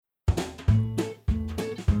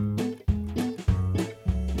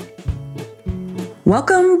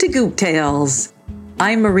Welcome to Goop Tales.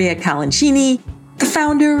 I'm Maria Calancini, the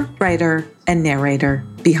founder, writer, and narrator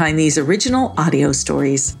behind these original audio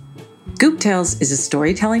stories. Goop Tales is a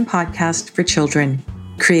storytelling podcast for children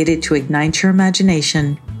created to ignite your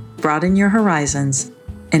imagination, broaden your horizons,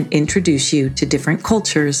 and introduce you to different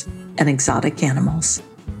cultures and exotic animals,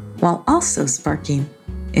 while also sparking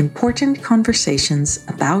important conversations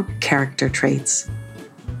about character traits.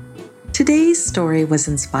 Today's story was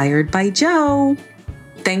inspired by Joe.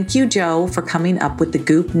 Thank you, Joe, for coming up with the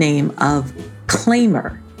Goop name of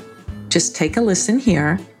Claimer. Just take a listen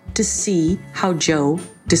here to see how Joe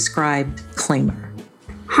described Claimer.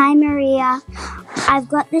 Hi, Maria. I've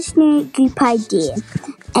got this new Goop idea,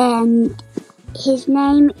 and his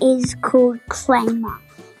name is called Claimer.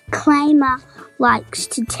 Claimer likes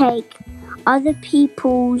to take other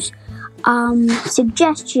people's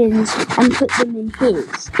suggestions and put them in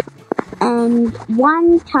his. And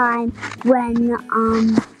one time when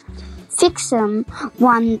Fixum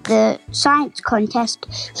won the science contest,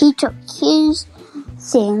 he took his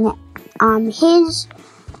thing, his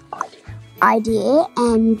idea,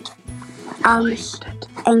 and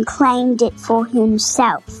claimed it for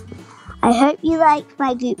himself. I hope you like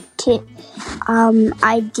my Goop tip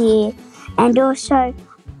idea, and also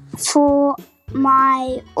for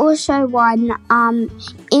my one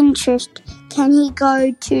interest, can he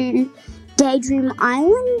go to Daydream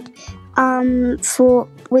Island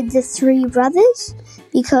with the three brothers?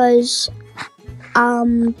 Because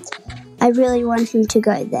I really want him to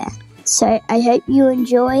go there. So I hope you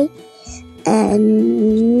enjoy,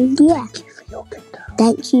 and yeah,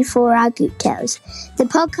 thank you for our Goop Tales. The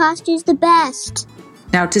podcast is the best.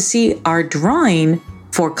 Now, to see our drawing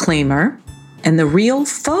for Claimer and the real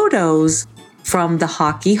photos from the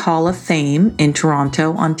Hockey Hall of Fame in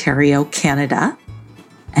Toronto, Ontario, Canada,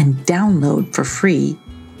 and download for free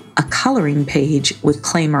a coloring page with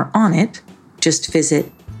Claimer on it, just visit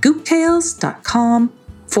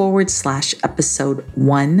gooptales.com/episode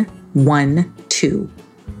 112.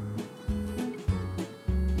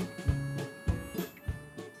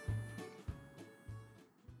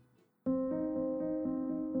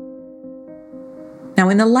 Now,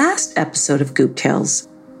 in the last episode of Goop Tales,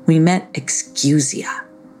 we met Excusia,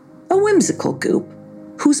 a whimsical goop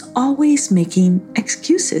who's always making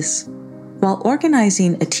excuses. While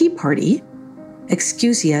organizing a tea party,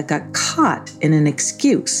 Excusia got caught in an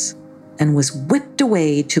excuse and was whipped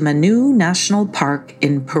away to Manu National Park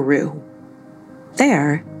in Peru.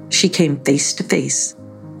 There, she came face to face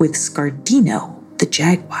with Scardino the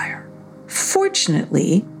jaguar.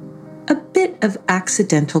 Fortunately, a bit of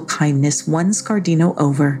accidental kindness won Scardino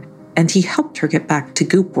over, and he helped her get back to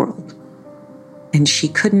Goop World. And she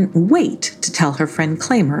couldn't wait to tell her friend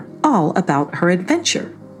Claimer all about her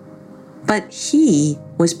adventure. But he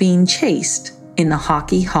was being chased in the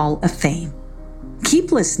Hockey Hall of Fame.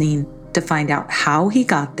 Keep listening to find out how he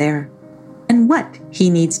got there and what he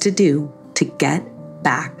needs to do to get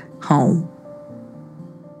back home.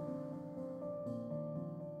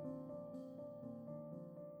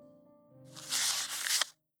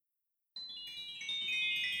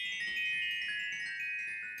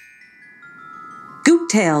 Goop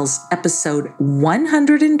Tales, episode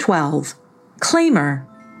 112, Claimer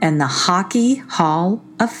and the Hockey Hall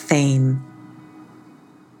of Fame.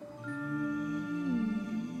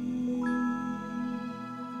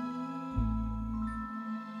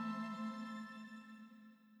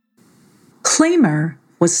 Claimer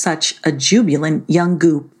was such a jubilant young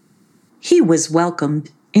goop. He was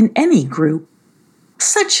welcomed in any group.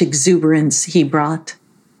 Such exuberance he brought.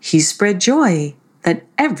 He spread joy that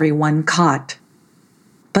everyone caught.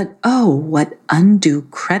 But oh, what undue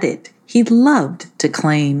credit he loved to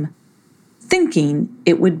claim, thinking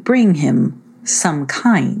it would bring him some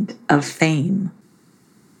kind of fame.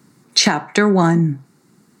 Chapter 1.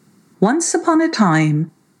 Once upon a time,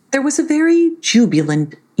 there was a very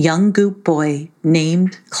jubilant young goop boy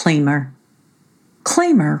named Claimer.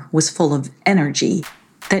 Claimer was full of energy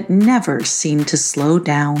that never seemed to slow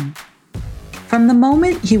down. From the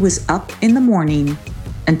moment he was up in the morning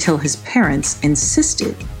until his parents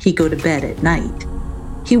insisted he go to bed at night,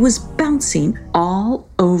 he was bouncing all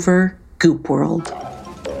over Goop World.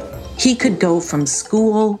 He could go from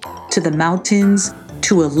school to the mountains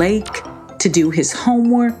to a lake to do his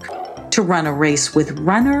homework, to run a race with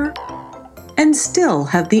Runner, and still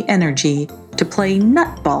have the energy to play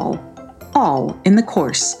nutball, all in the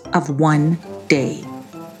course of one day.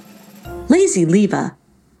 Lazy Leva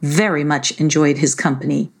very much enjoyed his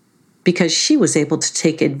company because she was able to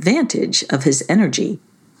take advantage of his energy.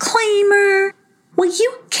 "Claimer, will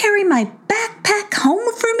you carry my backpack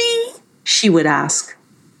home for me?" she would ask.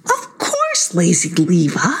 "Of course, course, Lazy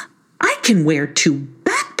Leva. I can wear 2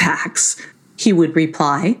 backpacks, he would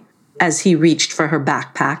reply as he reached for her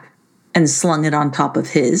backpack and slung it on top of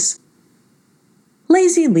his.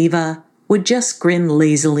 Lazy Leva would just grin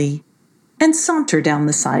lazily and saunter down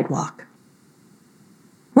the sidewalk.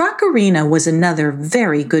 Rockarina was another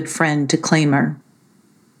very good friend to Claimer.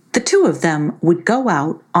 The two of them would go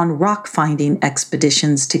out on rock-finding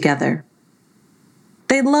expeditions together.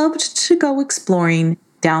 They loved to go exploring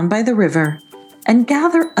down by the river and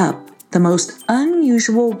gather up the most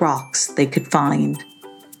unusual rocks they could find.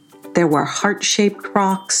 There were heart-shaped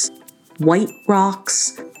rocks, white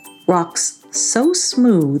rocks, rocks so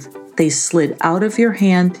smooth they slid out of your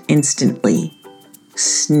hand instantly,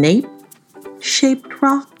 snake-shaped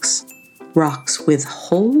rocks, rocks with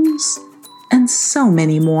holes, and so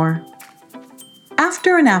many more.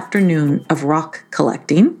 After an afternoon of rock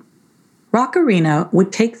collecting, Rockarina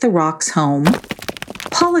would take the rocks home,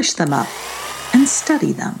 polish them up, and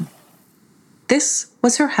study them. This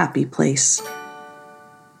was her happy place.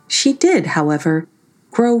 She did, however,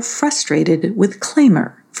 grow frustrated with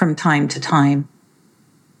Claimer from time to time,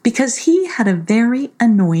 because he had a very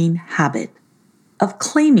annoying habit of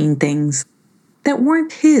claiming things that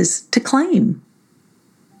weren't his to claim.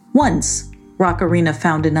 Once, Rockarina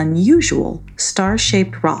found an unusual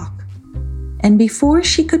star-shaped rock, and before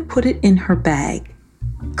she could put it in her bag,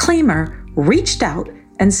 Claimer reached out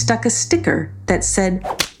and stuck a sticker that said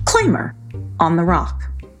 "Claimer" on the rock.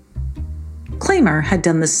 Claimer had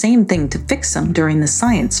done the same thing to Fixum during the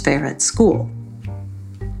science fair at school.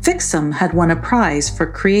 Fixum had won a prize for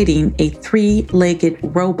creating a 3-legged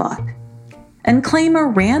robot, and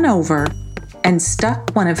Claimer ran over and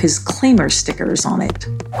stuck one of his Claimer stickers on it.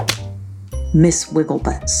 Miss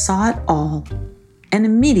Wigglebutt saw it all and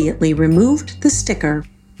immediately removed the sticker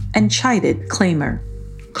and chided Claimer.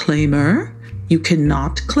 "Claimer, you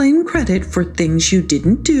cannot claim credit for things you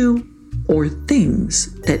didn't do or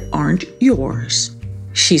things that aren't yours,"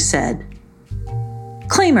 she said.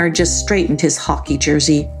 Claimer just straightened his hockey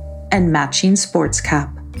jersey and matching sports cap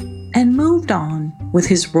and moved on with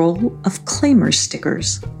his roll of Claimer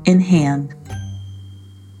stickers in hand.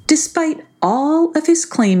 Despite all of his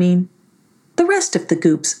claiming, the rest of the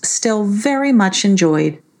Goops still very much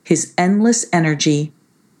enjoyed his endless energy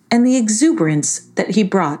and the exuberance that he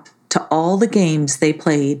brought to all the games they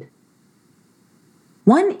played.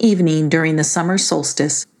 One evening during the summer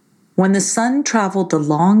solstice, when the sun traveled the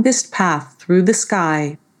longest path through the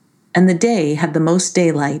sky and the day had the most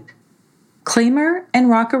daylight, Claimer and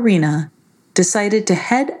Rockarina decided to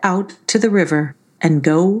head out to the river and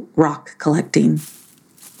go rock collecting.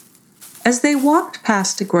 As they walked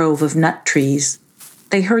past a grove of nut trees,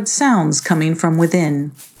 they heard sounds coming from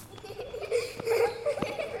within.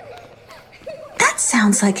 "That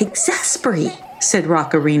sounds like Exasperee," said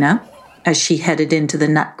Rockarina as she headed into the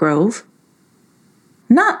nut grove.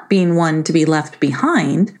 Not being one to be left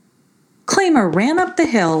behind, Claimer ran up the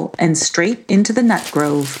hill and straight into the nut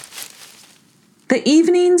grove. The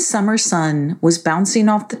evening summer sun was bouncing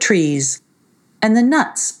off the trees, and the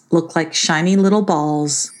nuts looked like shiny little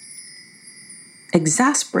balls.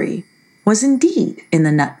 Exasperee was indeed in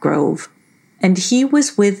the nut grove, and he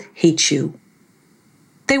was with Hachu.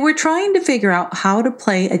 They were trying to figure out how to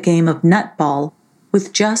play a game of nutball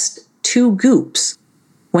with just 2 Goops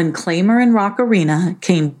when Claimer and Rockarina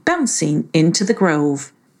came bouncing into the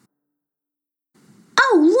grove.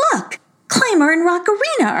 "Oh, look! Claimer and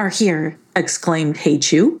Rockarina are here!" exclaimed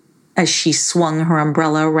Hachu as she swung her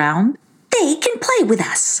umbrella around. "They can play with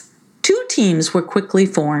us!" 2 teams were quickly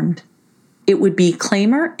formed. It would be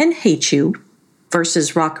Claimer and Hachu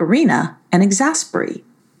versus Rockarina and Exasperee.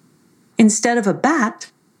 Instead of a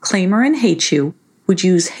bat, Claimer and Hachu would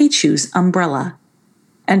use Hachu's umbrella,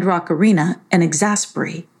 and Rockarina and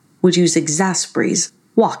Exasperee would use Exasperee's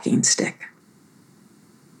walking stick.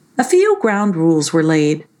 A few ground rules were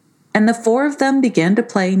laid, and the 4 of them began to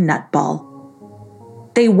play nutball.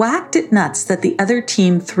 They whacked at nuts that the other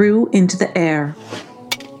team threw into the air.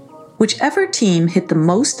 Whichever team hit the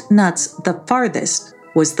most nuts the farthest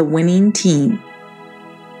was the winning team.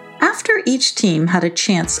 After each team had a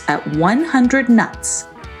chance at 100 nuts,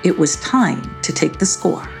 it was time to take the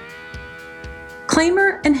score.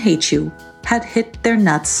 Claimer and Hachu had hit their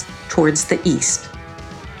nuts towards the east,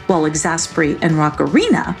 while Exasperee and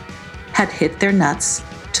Rockarina had hit their nuts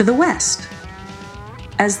to the west.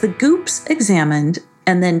 As the Goops examined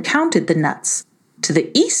and then counted the nuts to the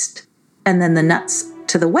east and then the nuts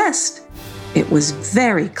to the west, it was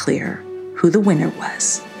very clear who the winner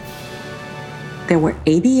was. There were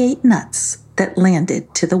 88 nuts that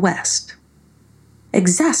landed to the west.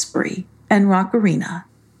 Exasperee and Rockarina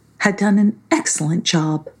had done an excellent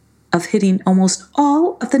job, of hitting almost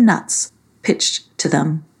all of the nuts pitched to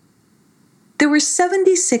them. There were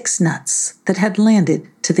 76 nuts that had landed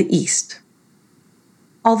to the east.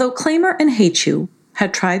 Although Claimer and Heichu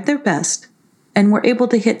had tried their best and were able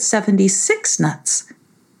to hit 76 nuts,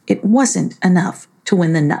 it wasn't enough to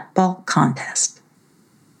win the nutball contest.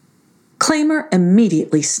 Claimer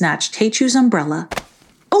immediately snatched Heichu's umbrella,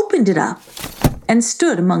 opened it up, and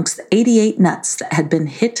stood amongst the 88 nuts that had been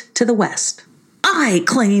hit to the west. "I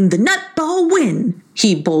claim the nutball win,"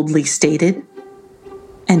 he boldly stated.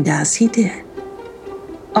 And as he did,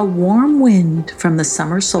 a warm wind from the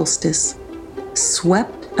summer solstice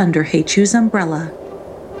swept under Heichu's umbrella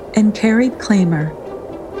and carried Claimer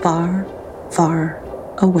far, far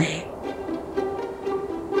away.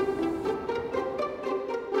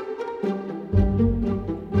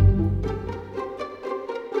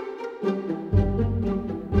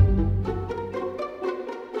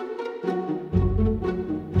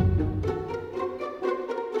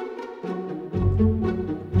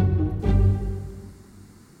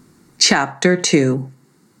 Chapter 2.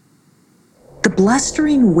 The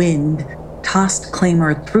blustering wind tossed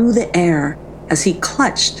Claimer through the air as he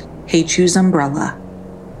clutched Heichu's umbrella.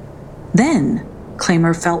 Then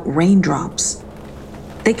Claimer felt raindrops.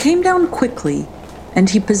 They came down quickly, and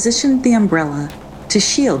he positioned the umbrella to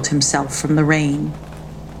shield himself from the rain.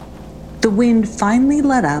 The wind finally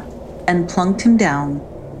let up and plunked him down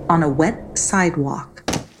on a wet sidewalk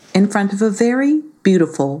in front of a very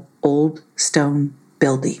beautiful old stone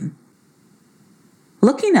building.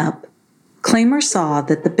 Looking up, Claimer saw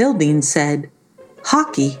that the building said,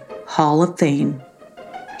 Hockey Hall of Fame.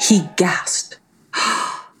 He gasped.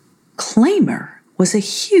 Claimer was a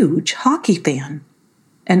huge hockey fan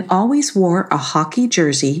and always wore a hockey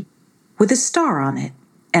jersey with a star on it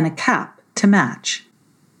and a cap to match.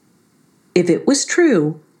 If it was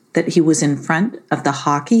true that he was in front of the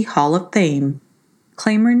Hockey Hall of Fame,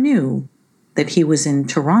 Claimer knew that he was in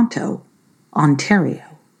Toronto,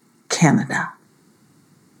 Ontario, Canada.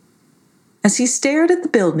 As he stared at the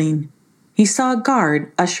building, he saw a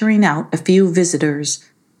guard ushering out a few visitors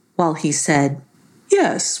while he said,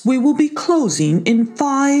 "Yes, we will be closing in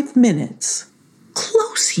 5 minutes."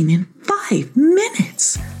 Closing in 5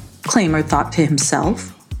 minutes? Claimer thought to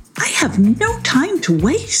himself. I have no time to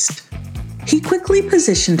waste. He quickly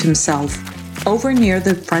positioned himself over near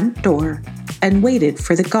the front door and waited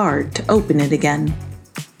for the guard to open it again.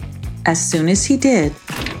 As soon as he did,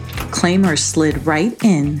 Claimer slid right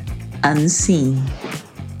in, unseen.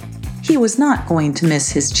 He was not going to miss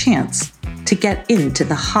his chance to get into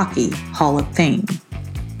the Hockey Hall of Fame,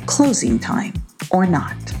 closing time or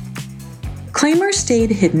not. Claimer stayed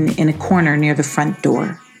hidden in a corner near the front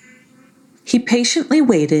door. He patiently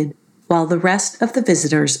waited while the rest of the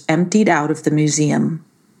visitors emptied out of the museum.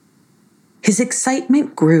 His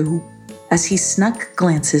excitement grew as he snuck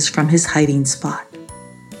glances from his hiding spot.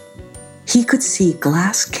 He could see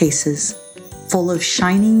glass cases full of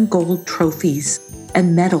shining gold trophies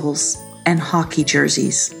and medals and hockey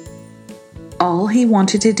jerseys. All he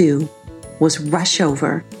wanted to do was rush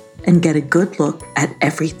over and get a good look at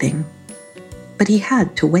everything. But he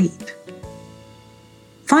had to wait.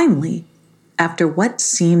 Finally, after what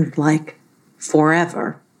seemed like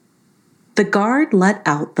forever, the guard let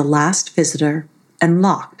out the last visitor and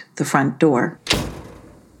locked the front door.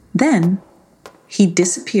 Then he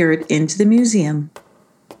disappeared into the museum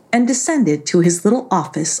and descended to his little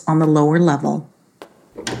office on the lower level,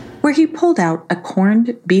 where he pulled out a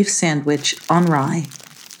corned beef sandwich on rye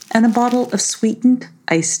and a bottle of sweetened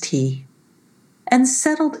iced tea, and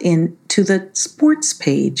settled into the sports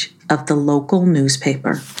page of the local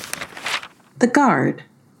newspaper. The guard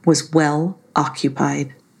was well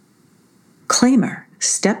occupied. Claimer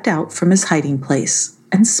stepped out from his hiding place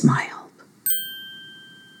and smiled.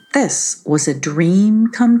 This was a dream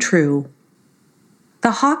come true.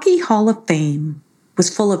 The Hockey Hall of Fame was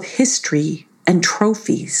full of history and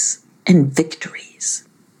trophies and victories.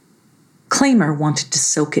 Claimer wanted to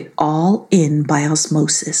soak it all in by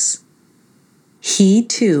osmosis. He,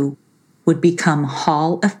 too, would become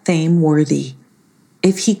Hall of Fame worthy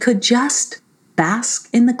if he could just bask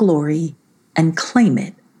in the glory and claim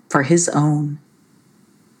it for his own.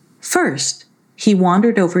 First, he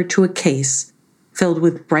wandered over to a case filled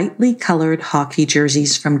with brightly colored hockey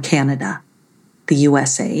jerseys from Canada, the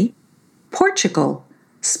USA, Portugal,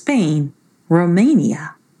 Spain,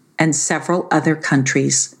 Romania, and several other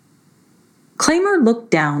countries. Claimer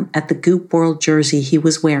looked down at the Goop World jersey he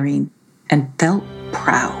was wearing and felt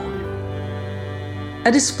proud.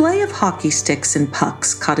 A display of hockey sticks and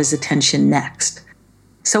pucks caught his attention next,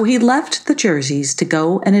 so he left the jerseys to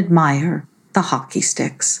go and admire the hockey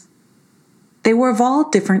sticks. They were of all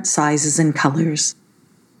different sizes and colors,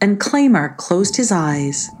 and Claymore closed his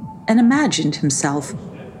eyes and imagined himself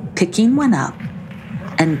picking one up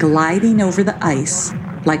and gliding over the ice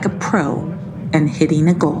like a pro and hitting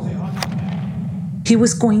a goal. He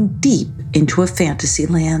was going deep into a fantasy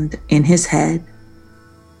land in his head.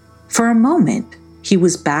 For a moment, he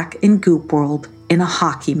was back in Goop World in a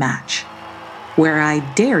hockey match, where I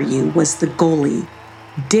Dare You was the goalie,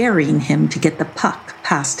 daring him to get the puck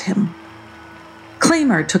past him.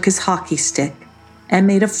 Claymore took his hockey stick and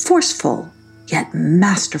made a forceful yet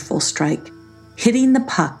masterful strike, hitting the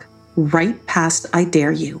puck right past I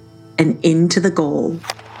Dare You and into the goal.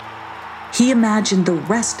 He imagined the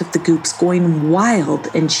rest of the Goops going wild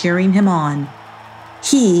and cheering him on.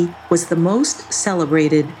 He was the most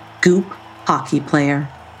celebrated Goop hockey player.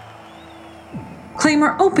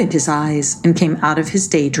 Claymore opened his eyes and came out of his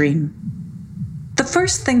daydream. The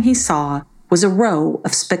first thing he saw was a row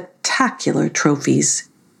of spectacular trophies.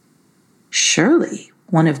 Surely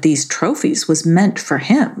one of these trophies was meant for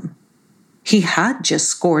him. He had just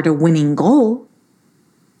scored a winning goal.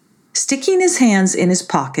 Sticking his hands in his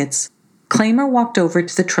pockets, Claymore walked over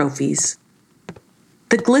to the trophies.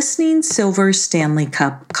 The glistening silver Stanley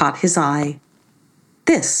Cup caught his eye.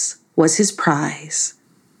 This was his prize.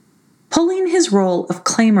 Pulling his roll of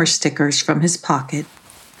Claymore stickers from his pocket,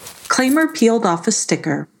 Claymore peeled off a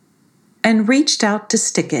sticker and reached out to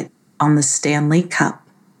stick it on the Stanley Cup.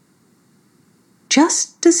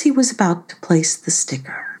 Just as he was about to place the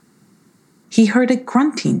sticker, he heard a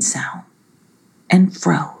grunting sound and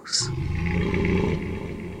froze.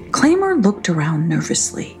 Claymore looked around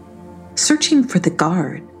nervously, searching for the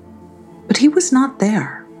guard, but he was not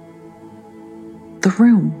there. The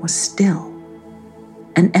room was still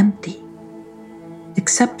and empty,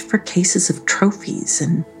 except for cases of trophies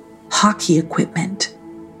and hockey equipment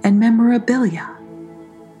and memorabilia,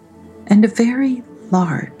 and a very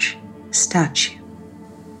large statue.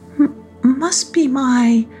 Must be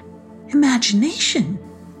my imagination,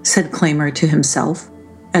 said Claymore to himself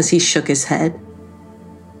as he shook his head.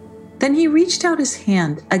 Then he reached out his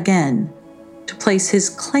hand again to place his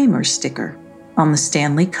Claymore sticker on the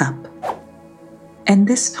Stanley Cup. And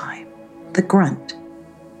this time, the grunt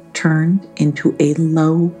turned into a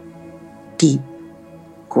low, deep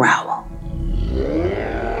growl.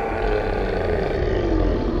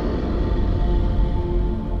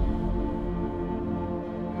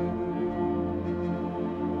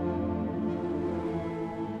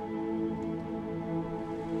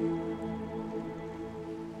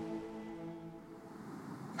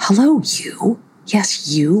 Hello, you. Yes,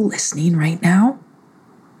 you listening right now.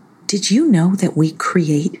 Did you know that we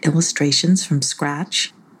create illustrations from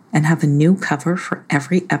scratch and have a new cover for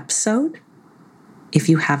every episode? If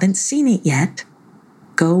you haven't seen it yet,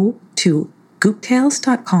 go to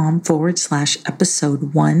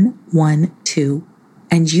gooptales.com/episode 112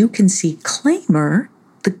 and you can see Claymore,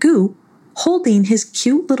 the Goop, holding his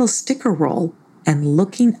cute little sticker roll and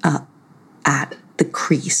looking up at the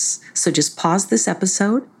crease. So just pause this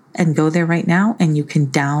episode and go there right now and you can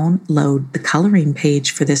download the coloring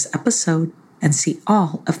page for this episode and see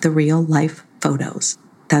all of the real life photos.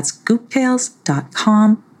 That's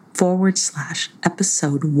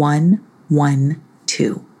gooptales.com/episode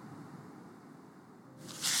 112.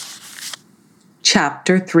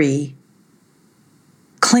 Chapter 3.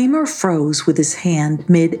 Claymore froze with his hand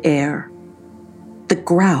mid-air. The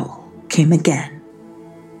growl came again.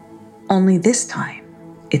 Only this time,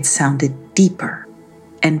 it sounded deeper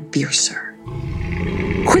and fiercer.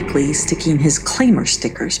 Quickly sticking his Claymore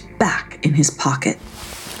stickers back in his pocket,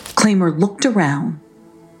 Claymore looked around,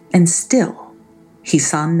 and still he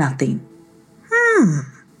saw nothing.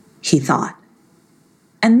 He thought.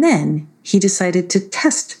 And then he decided to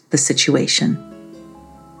test the situation.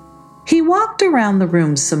 He walked around the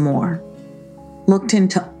room some more, looked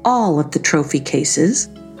into all of the trophy cases,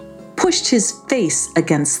 pushed his face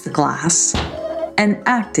against the glass, and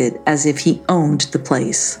acted as if he owned the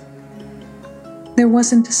place. There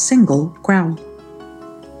wasn't a single growl.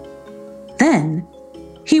 Then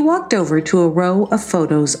he walked over to a row of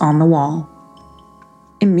photos on the wall.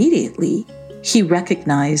 Immediately, he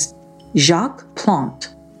recognized Jacques Plante,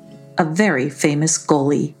 a very famous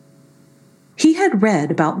goalie. He had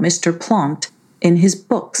read about Mr. Plante in his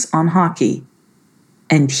books on hockey,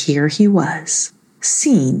 and here he was,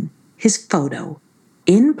 seeing his photo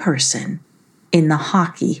in person in the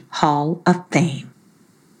Hockey Hall of Fame.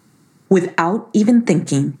 Without even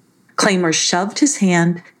thinking, Claymore shoved his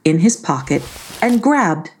hand in his pocket and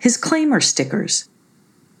grabbed his Claymore stickers.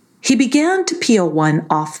 He began to peel one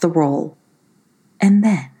off the roll, and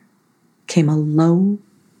then came a low,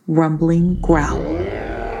 rumbling growl,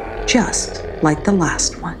 just like the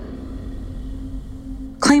last one.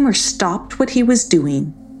 Claimer stopped what he was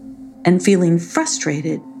doing, and feeling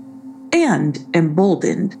frustrated and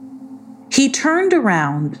emboldened, he turned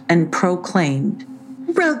around and proclaimed,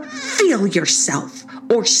 "Reveal yourself,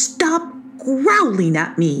 or stop growling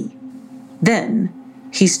at me." Then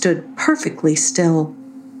he stood perfectly still,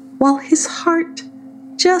 while his heart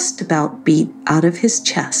just about beat out of his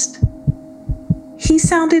chest. He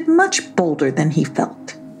sounded much bolder than he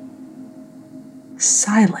felt.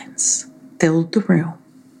 Silence filled the room,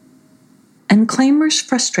 and Claimer's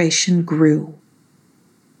frustration grew.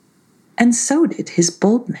 And so did his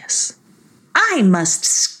boldness. "I must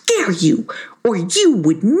scare you, or you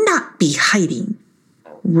would not be hiding.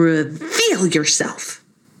 Reveal yourself,"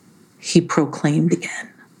 he proclaimed again.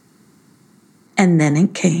 And then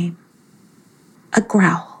it came. A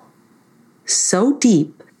growl, so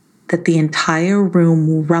deep that the entire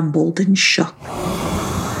room rumbled and shook,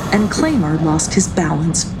 and Claimer lost his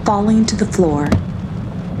balance, falling to the floor.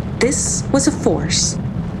 This was a force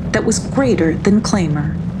that was greater than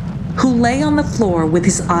Claimer, who lay on the floor with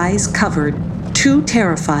his eyes covered, too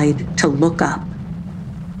terrified to look up.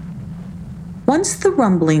 Once the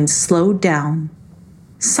rumblings slowed down,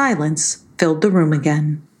 silence filled the room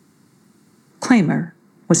again. Claimer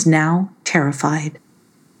was now terrified,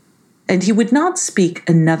 and he would not speak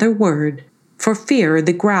another word for fear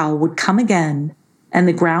the growl would come again and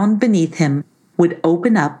the ground beneath him would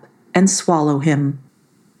open up and swallow him.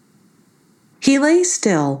 He lay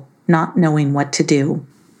still, not knowing what to do.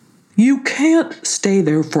 "You can't stay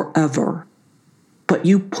there forever, but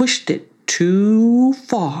you pushed it too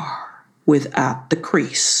far with At the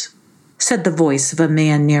Crease," said the voice of a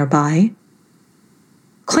man nearby.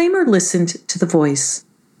 Claimer listened to the voice,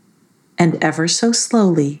 and ever so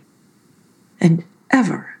slowly, and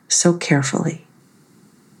ever so carefully,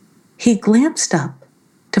 he glanced up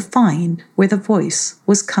to find where the voice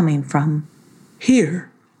was coming from. "Here,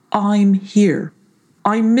 I'm here.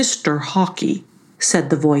 I'm Mr. Hockey," said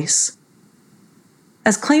the voice.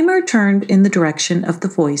 As Claimer turned in the direction of the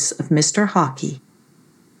voice of Mr. Hockey,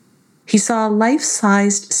 he saw a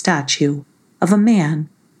life-sized statue of a man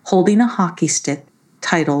holding a hockey stick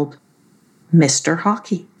titled Mr.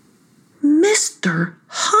 Hockey. "Mr.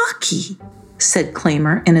 Hockey," said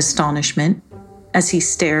Claimer in astonishment as he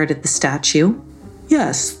stared at the statue.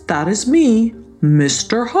 "Yes, that is me,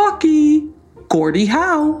 Mr. Hockey. Gordie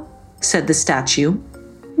Howe," said the statue.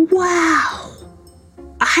 "Wow!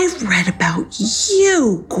 I've read about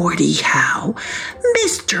you, Gordie Howe.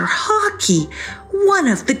 Mr. Hockey, one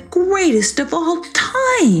of the greatest of all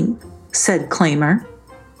time," said Claimer.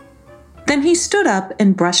 Then he stood up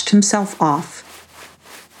and brushed himself off.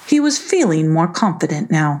 He was feeling more confident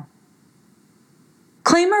now.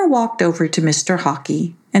 Claimer walked over to Mr.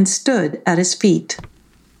 Hockey and stood at his feet.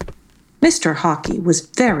 Mr. Hockey was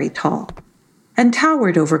very tall and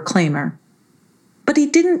towered over Claimer, but he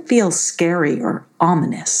didn't feel scary or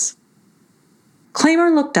ominous.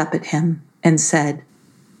 Claimer looked up at him and said,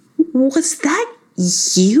 "Was that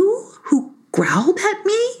you who growled at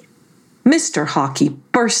me?" Mr. Hockey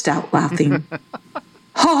burst out laughing.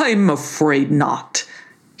 "I'm afraid not,"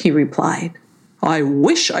 he replied. "I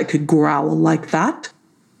wish I could growl like that,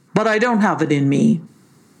 but I don't have it in me."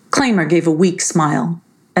 Claimer gave a weak smile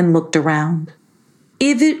and looked around.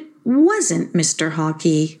 If it wasn't Mr.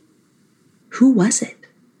 Hockey, who was it?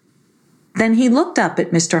 Then he looked up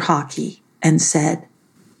at Mr. Hockey and said,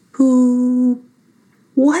 "Who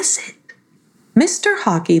was it?" Mr.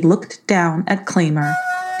 Hockey looked down at Claimer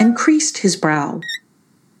and creased his brow,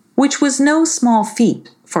 which was no small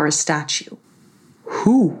feat for a statue.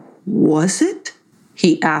 "Who was it?"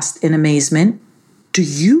 he asked in amazement. "Do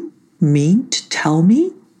you mean to tell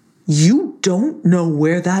me you don't know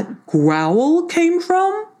where that growl came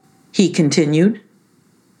from?" he continued.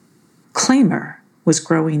 Claimer was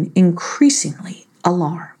growing increasingly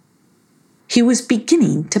alarmed. He was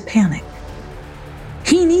beginning to panic.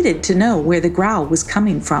 He needed to know where the growl was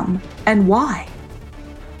coming from and why,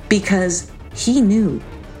 because he knew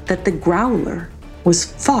that the growler was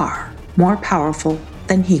far more powerful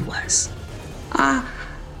than he was.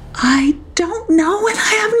 I don't know, and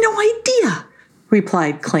I have no idea,"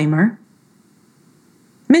 replied Claimer.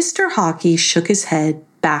 Mr. Hockey shook his head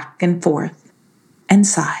back and forth and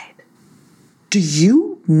sighed. "Do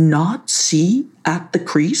you not see At the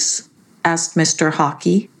Crease?" asked Mr.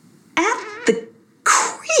 Hockey. "At the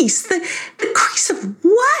crease? The crease of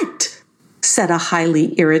what?" said a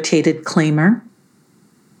highly irritated Claimer.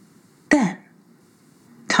 Then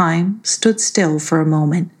time stood still for a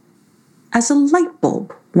moment as a light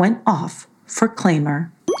bulb went off for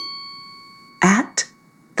Claimer. At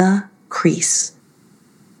the Crease.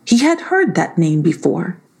 He had heard that name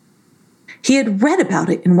before. He had read about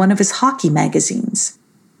it in one of his hockey magazines.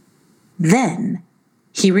 Then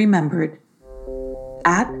he remembered.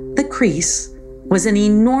 At the crease was an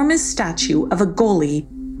enormous statue of a goalie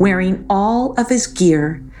wearing all of his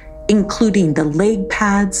gear, including the leg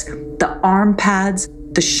pads, the arm pads,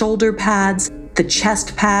 the shoulder pads, the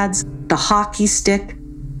chest pads, the hockey stick,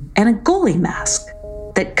 and a goalie mask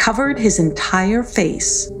that covered his entire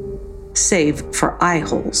face, save for eye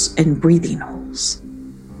holes and breathing holes.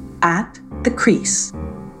 At the crease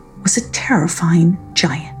was a terrifying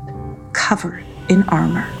giant covered in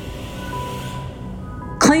armor.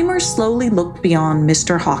 Claymore slowly looked beyond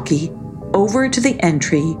Mr. Hockey over to the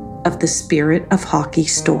entry of the Spirit of Hockey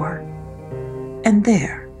store. And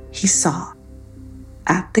there he saw,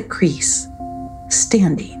 at the crease,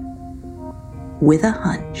 standing with a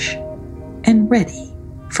hunch and ready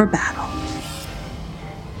for battle.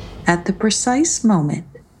 At the precise moment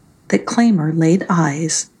that Claymore laid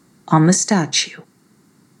eyes on the statue,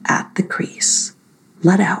 at the crease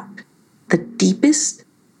let out the deepest,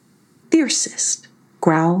 fiercest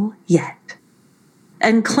growl yet.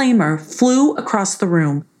 And Claymore flew across the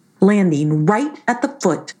room, landing right at the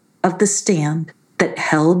foot of the stand that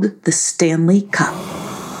held the Stanley Cup.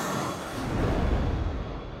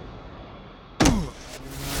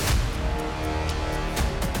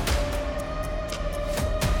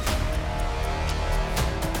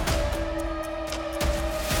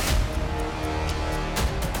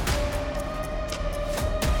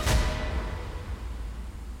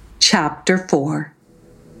 Chapter 4.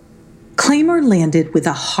 Claymore landed with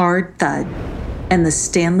a hard thud, and the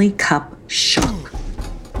Stanley Cup shook.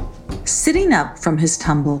 Sitting up from his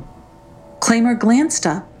tumble, Claymore glanced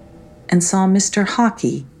up and saw Mr.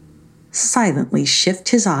 Hockey silently shift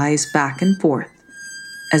his eyes back and forth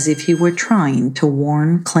as if he were trying to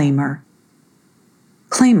warn Claymore.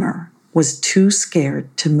 Claymore was too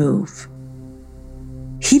scared to move.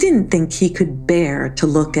 He didn't think he could bear to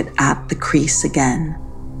look at the crease again.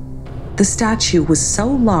 The statue was so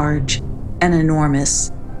large and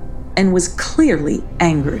enormous and was clearly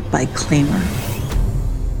angered by Claymore.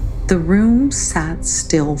 The room sat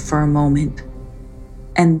still for a moment,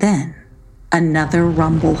 and then another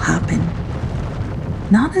rumble happened.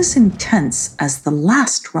 Not as intense as the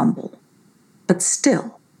last rumble, but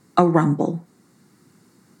still a rumble.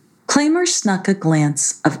 Claymore snuck a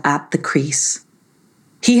glance of at the crease.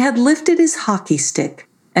 He had lifted his hockey stick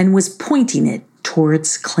and was pointing it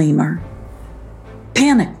towards Claymore.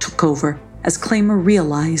 Panic took over as Claymore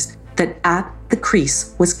realized that at the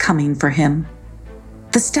crease was coming for him.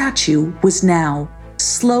 The statue was now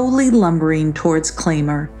slowly lumbering towards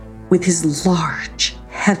Claymore with his large,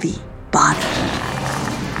 heavy body.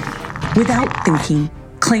 Without thinking,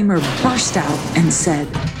 Claymore burst out and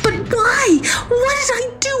said, "But why? What did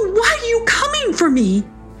I do? Why are you coming for me?"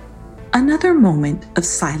 Another moment of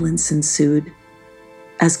silence ensued,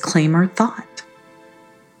 as Claymore thought.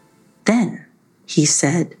 Then he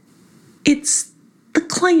said, "It's the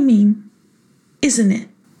claiming, isn't it?"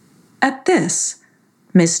 At this,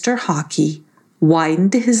 Mr. Hockey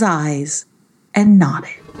widened his eyes and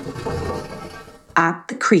nodded. At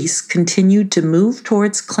the crease continued to move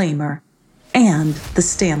towards Claymore and the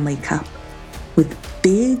Stanley Cup with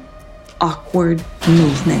big, awkward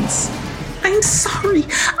movements. I'm sorry.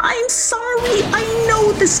 I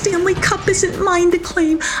know the Stanley Cup isn't mine to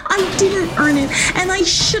claim. I didn't earn it, and I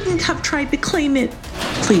shouldn't have tried to claim it,"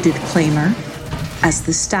 pleaded Claymore, as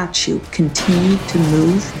the statue continued to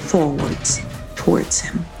move forwards towards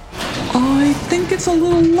him. "I think it's a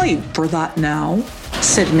little late for that now,"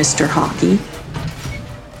 said Mr. Hockey.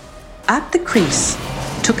 At the crease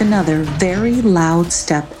took another very loud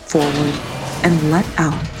step forward and let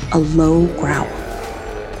out a low growl.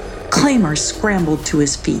 Claymore scrambled to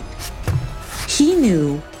his feet. He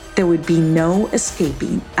knew there would be no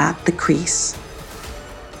escaping at the crease.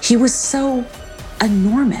 He was so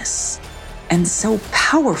enormous and so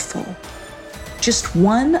powerful. Just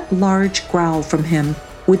one large growl from him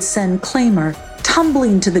would send Claymore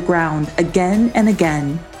tumbling to the ground again and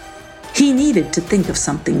again. He needed to think of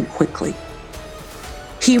something quickly.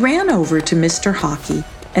 He ran over to Mr. Hockey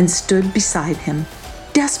and stood beside him,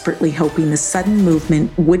 desperately hoping the sudden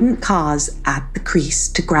movement wouldn't cause at the crease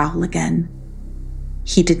to growl again.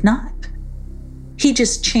 He did not. He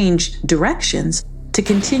just changed directions to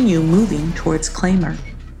continue moving towards Claymore.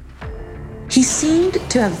 He seemed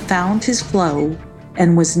to have found his flow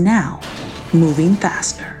and was now moving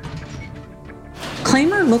faster.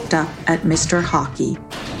 Claymore looked up at Mr. Hockey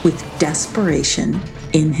with desperation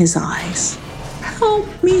in his eyes. "Help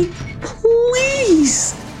me,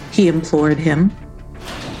 please," he implored him.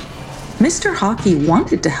 Mr. Hockey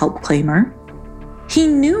wanted to help Claimer. He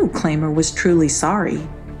knew Claimer was truly sorry.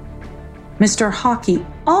 Mr. Hockey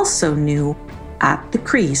also knew At the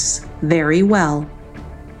Crease very well.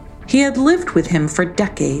 He had lived with him for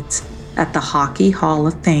decades at the Hockey Hall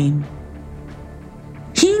of Fame.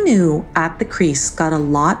 He knew At the Crease got a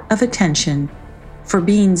lot of attention for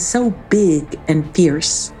being so big and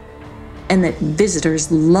fierce, and that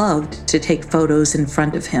visitors loved to take photos in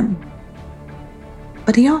front of him.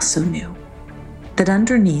 But he also knew that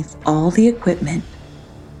underneath all the equipment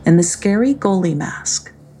and the scary goalie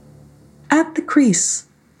mask, At the Crease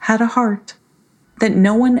had a heart that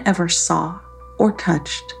no one ever saw or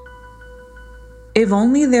touched. If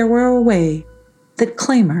only there were a way that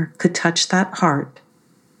Claimer could touch that heart,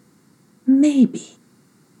 maybe,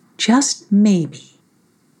 just maybe,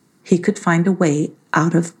 he could find a way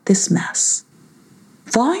out of this mess.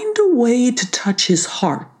 Find a way to touch his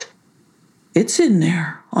heart. It's in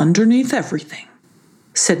there, underneath everything,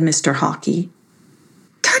 said Mr. Hockey.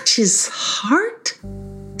 Touch his heart?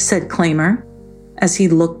 Said Claimer, as he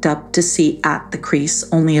looked up to see At the Crease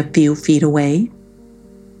only a few feet away.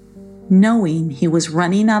 Knowing he was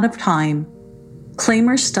running out of time,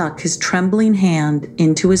 Claimer stuck his trembling hand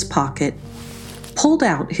into his pocket, pulled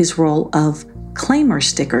out his roll of Claimer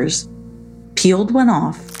stickers, peeled one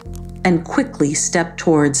off, and quickly stepped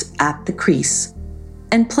towards At the Crease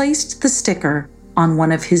and placed the sticker on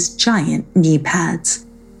one of his giant knee pads.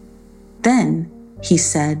 Then he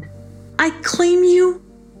said, I claim you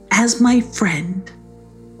as my friend.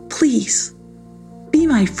 Please, be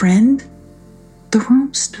my friend. The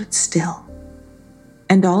room stood still,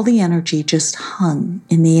 and all the energy just hung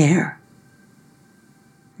in the air.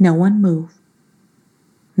 No one moved.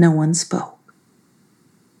 No one spoke.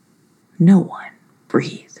 No one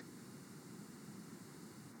breathed.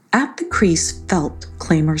 At the Crease felt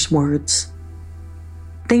Claimer's words.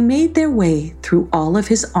 They made their way through all of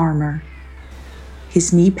his armor,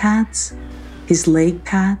 his knee pads, his leg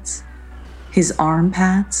pads, his arm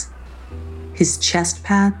pads, his chest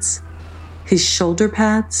pads, his shoulder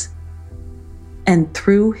pads, and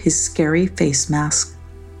through his scary face mask.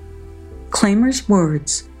 Claimer's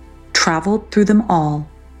words traveled through them all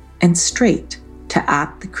and straight to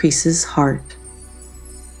At the Crease's heart.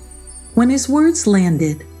 When his words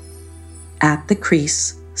landed, At the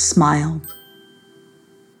Crease smiled.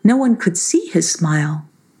 No one could see his smile,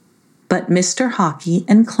 but Mr. Hockey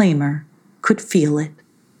and Claimer could feel it.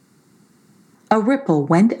 A ripple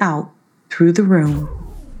went out through the room,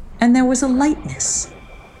 and there was a lightness.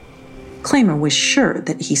 Claimer was sure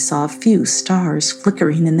that he saw a few stars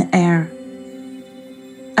flickering in the air.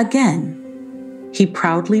 Again, he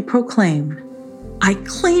proudly proclaimed, I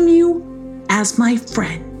claim you as my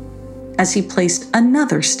friend, as he placed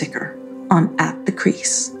another sticker on At the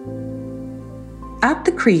Crease. At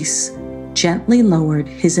the Crease gently lowered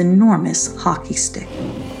his enormous hockey stick,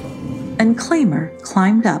 and Claimer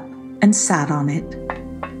climbed up and sat on it.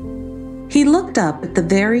 He looked up at the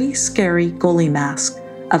very scary goalie mask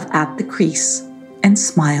of At the Crease and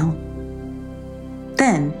smiled.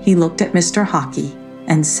 Then he looked at Mr. Hockey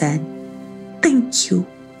and said, Thank you.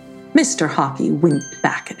 Mr. Hockey winked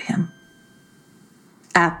back at him.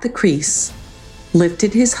 At the Crease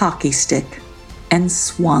lifted his hockey stick and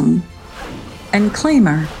swung, and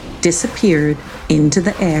Claimer disappeared into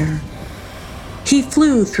the air. He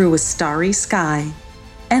flew through a starry sky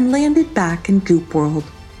and landed back in Goop World,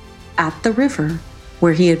 at the river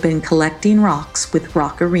where he had been collecting rocks with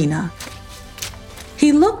Rockarina.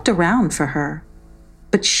 He looked around for her,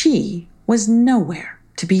 but she was nowhere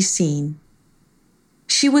to be seen.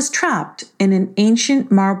 She was trapped in an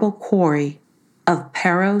ancient marble quarry of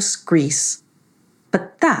Paros, Greece.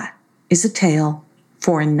 But that is a tale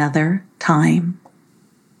for another time.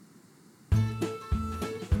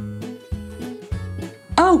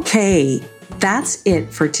 Okay, that's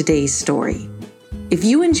it for today's story. If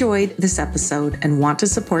you enjoyed this episode and want to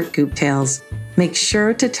support Goop Tales, make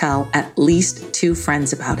sure to tell at least 2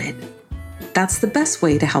 friends about it. That's the best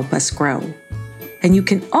way to help us grow. And you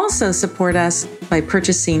can also support us by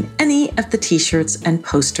purchasing any of the t-shirts and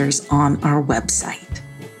posters on our website.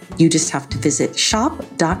 You just have to visit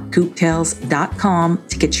shop.gooptales.com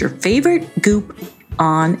to get your favorite Goop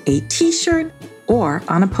on a t-shirt or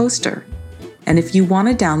on a poster. And if you want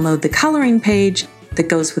to download the coloring page that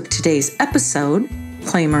goes with today's episode,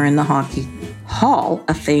 Claimer in the Hockey Hall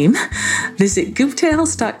of Fame, visit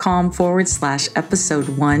gooptales.com/episode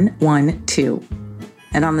 112.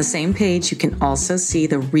 And on the same page, you can also see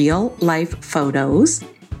the real life photos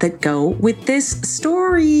that go with this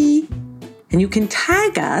story. And you can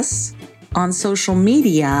tag us on social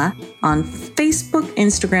media on Facebook,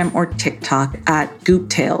 Instagram, or TikTok at Goop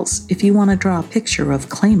Tales if you want to draw a picture of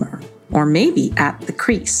Claimer, or maybe at the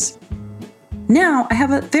crease. Now, I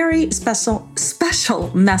have a very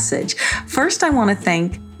special message. First, I want to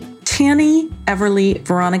thank Tanny, Everly,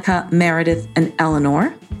 Veronica, Meredith, and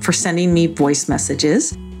Eleanor for sending me voice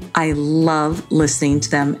messages. I love listening to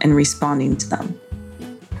them and responding to them.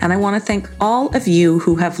 And I want to thank all of you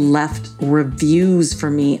who have left reviews for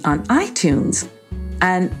me on iTunes.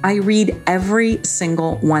 And I read every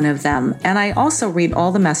single one of them. And I also read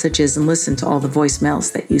all the messages and listen to all the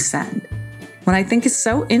voicemails that you send. What I think is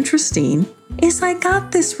so interesting is I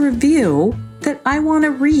got this review that I want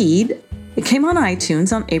to read. It came on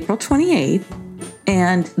iTunes on April 28th.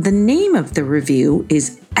 And the name of the review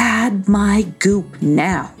is Add My Goop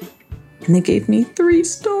Now. And they gave me 3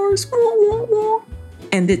 stars.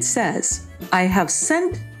 And it says, I have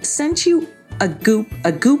sent you a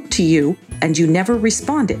goop to you, and you never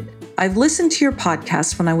responded. I've listened to your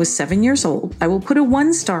podcast when I was 7 years old. I will put a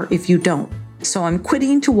 1 star if you don't. So I'm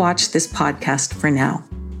quitting to watch this podcast for now.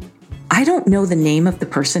 I don't know the name of the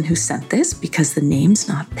person who sent this because the name's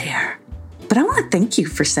not there. But I want to thank you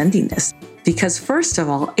for sending this because first of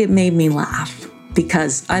all, it made me laugh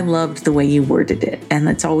because I loved the way you worded it. And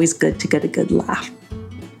it's always good to get a good laugh.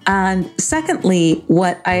 And secondly,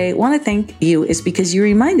 what I want to thank you is because you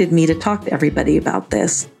reminded me to talk to everybody about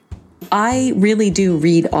this. I really do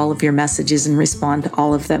read all of your messages and respond to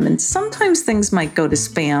all of them. And sometimes things might go to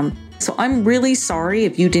spam. So I'm really sorry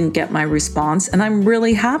if you didn't get my response. And I'm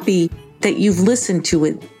really happy that you've listened to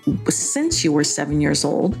it since you were 7 years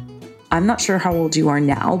old. I'm not sure how old you are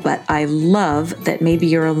now, but I love that maybe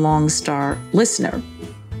you're a long star listener.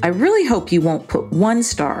 I really hope you won't put 1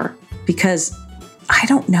 star because I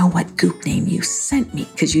don't know what goop name you sent me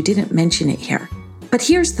because you didn't mention it here. But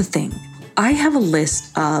here's the thing. I have a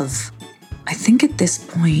list of, I think at this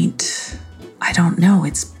point, I don't know,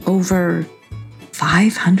 it's over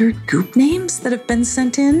 500 goop names that have been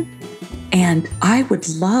sent in. And I would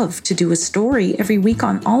love to do a story every week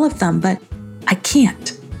on all of them, but I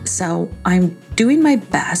can't. So I'm doing my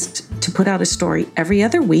best to put out a story every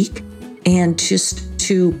other week and just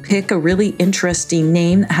to pick a really interesting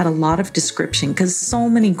name that had a lot of description because so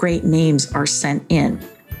many great names are sent in.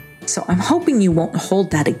 So I'm hoping you won't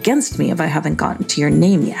hold that against me if I haven't gotten to your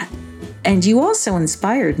name yet. And you also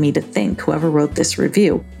inspired me to think, whoever wrote this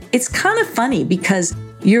review, it's kind of funny because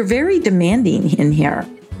you're very demanding in here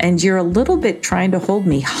and you're a little bit trying to hold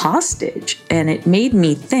me hostage. And it made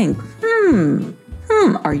me think,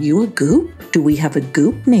 are you a goop? Do we have a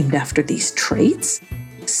goop named after these traits?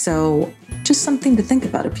 So just something to think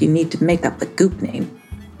about if you need to make up a goop name.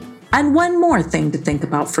 And one more thing to think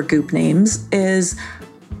about for goop names is,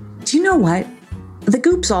 do you know what? The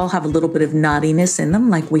goops all have a little bit of naughtiness in them,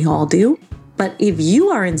 like we all do. But if you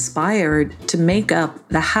are inspired to make up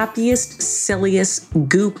the happiest, silliest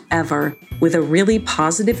goop ever with a really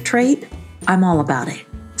positive trait, I'm all about it.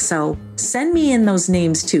 So send me in those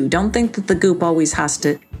names too. Don't think that the goop always has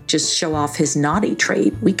to just show off his naughty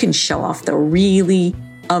trait. We can show off the really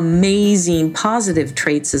amazing positive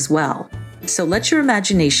traits as well. So let your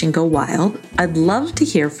imagination go wild. I'd love to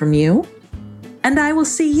hear from you. And I will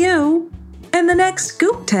see you in the next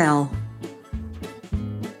Goop Tale.